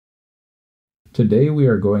Today we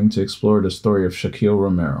are going to explore the story of Shakeel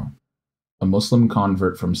Romero, a Muslim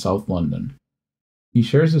convert from South London. He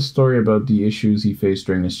shares a story about the issues he faced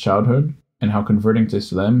during his childhood and how converting to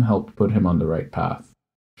Islam helped put him on the right path.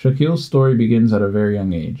 Shakeel's story begins at a very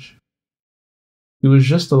young age. He was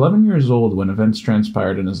just 11 years old when events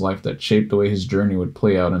transpired in his life that shaped the way his journey would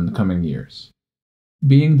play out in the coming years.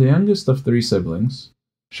 Being the youngest of 3 siblings,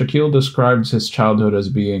 Shakeel describes his childhood as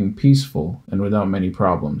being peaceful and without many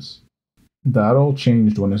problems. That all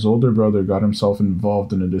changed when his older brother got himself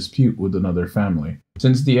involved in a dispute with another family.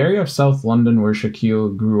 Since the area of South London where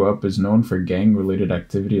Shakeel grew up is known for gang-related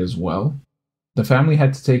activity as well, the family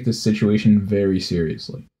had to take this situation very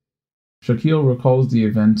seriously. Shakeel recalls the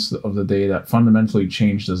events of the day that fundamentally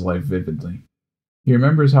changed his life vividly. He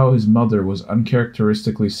remembers how his mother was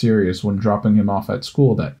uncharacteristically serious when dropping him off at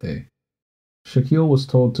school that day. Shakeel was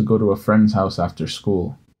told to go to a friend's house after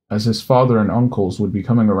school, as his father and uncles would be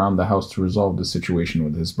coming around the house to resolve the situation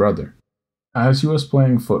with his brother. As he was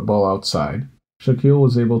playing football outside, Shakeel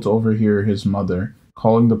was able to overhear his mother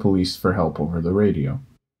calling the police for help over the radio.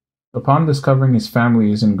 Upon discovering his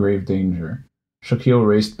family is in grave danger, Shakeel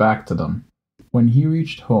raced back to them. When he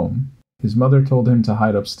reached home, his mother told him to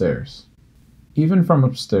hide upstairs. Even from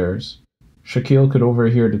upstairs, Shakeel could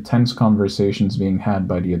overhear the tense conversations being had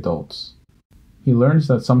by the adults. He learns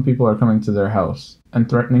that some people are coming to their house and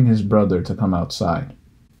threatening his brother to come outside.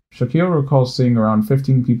 Shakeel recalls seeing around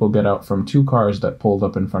 15 people get out from 2 cars that pulled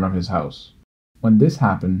up in front of his house. When this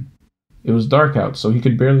happened, it was dark out, so he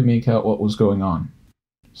could barely make out what was going on.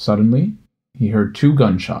 Suddenly, he heard 2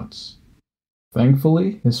 gunshots.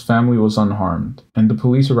 Thankfully, his family was unharmed, and the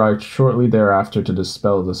police arrived shortly thereafter to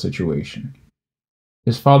dispel the situation.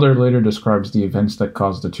 His father later describes the events that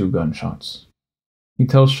caused the 2 gunshots. He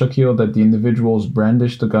tells Shakeel that the individuals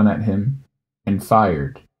brandished the gun at him and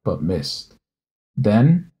fired, but missed.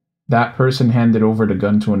 Then, that person handed over the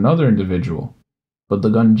gun to another individual, but the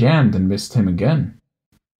gun jammed and missed him again.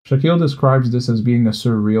 Shakeel describes this as being a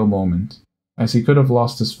surreal moment, as he could have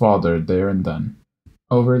lost his father there and then.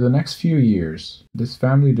 Over the next few years, this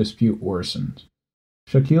family dispute worsened.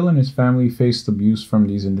 Shakeel and his family faced abuse from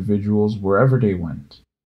these individuals wherever they went.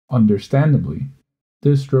 Understandably,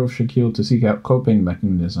 this drove Shakeel to seek out coping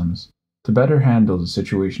mechanisms to better handle the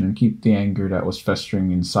situation and keep the anger that was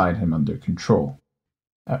festering inside him under control.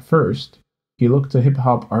 At first, he looked to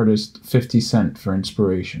hip-hop artist 50 Cent for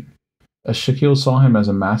inspiration, as Shakeel saw him as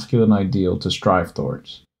a masculine ideal to strive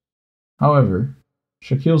towards. However,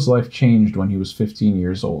 Shakeel's life changed when he was 15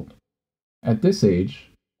 years old. At this age,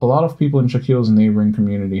 a lot of people in Shakeel's neighboring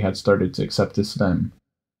community had started to accept Islam,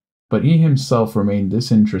 but he himself remained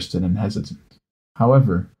disinterested and hesitant.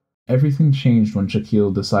 However, everything changed when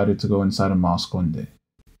Shakeel decided to go inside a mosque one day.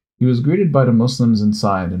 He was greeted by the Muslims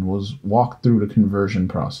inside and was walked through the conversion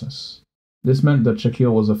process. This meant that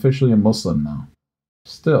Shakeel was officially a Muslim now.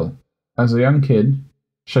 Still, as a young kid,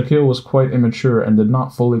 Shakeel was quite immature and did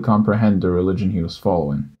not fully comprehend the religion he was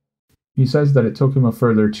following. He says that it took him a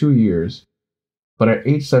further 2 years, but at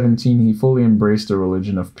age 17 he fully embraced the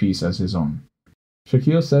religion of peace as his own.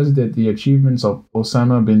 Shakeel says that the achievements of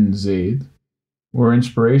Osama bin Zayd were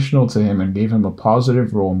inspirational to him and gave him a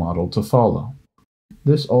positive role model to follow.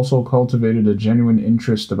 This also cultivated a genuine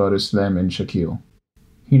interest about Islam in Shakeel.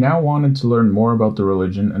 He now wanted to learn more about the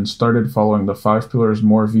religion and started following the 5 pillars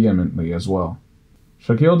more vehemently as well.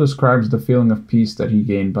 Shakeel describes the feeling of peace that he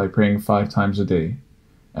gained by praying 5 times a day,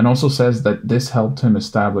 and also says that this helped him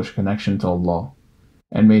establish connection to Allah,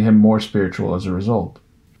 and made him more spiritual as a result.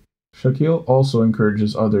 Shakeel also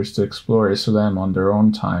encourages others to explore Islam on their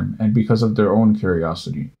own time and because of their own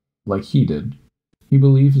curiosity, like he did. He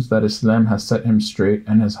believes that Islam has set him straight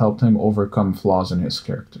and has helped him overcome flaws in his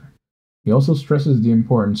character. He also stresses the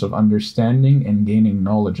importance of understanding and gaining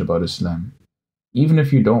knowledge about Islam, even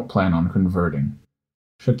if you don't plan on converting.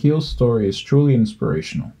 Shakeel's story is truly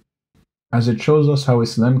inspirational, as it shows us how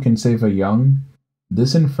Islam can save a young,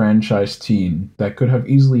 disenfranchised teen that could have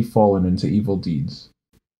easily fallen into evil deeds.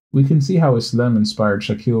 We can see how Islam inspired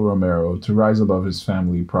Shakeel Romero to rise above his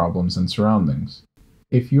family problems and surroundings.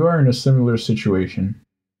 If you are in a similar situation,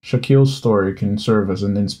 Shakeel's story can serve as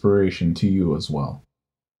an inspiration to you as well.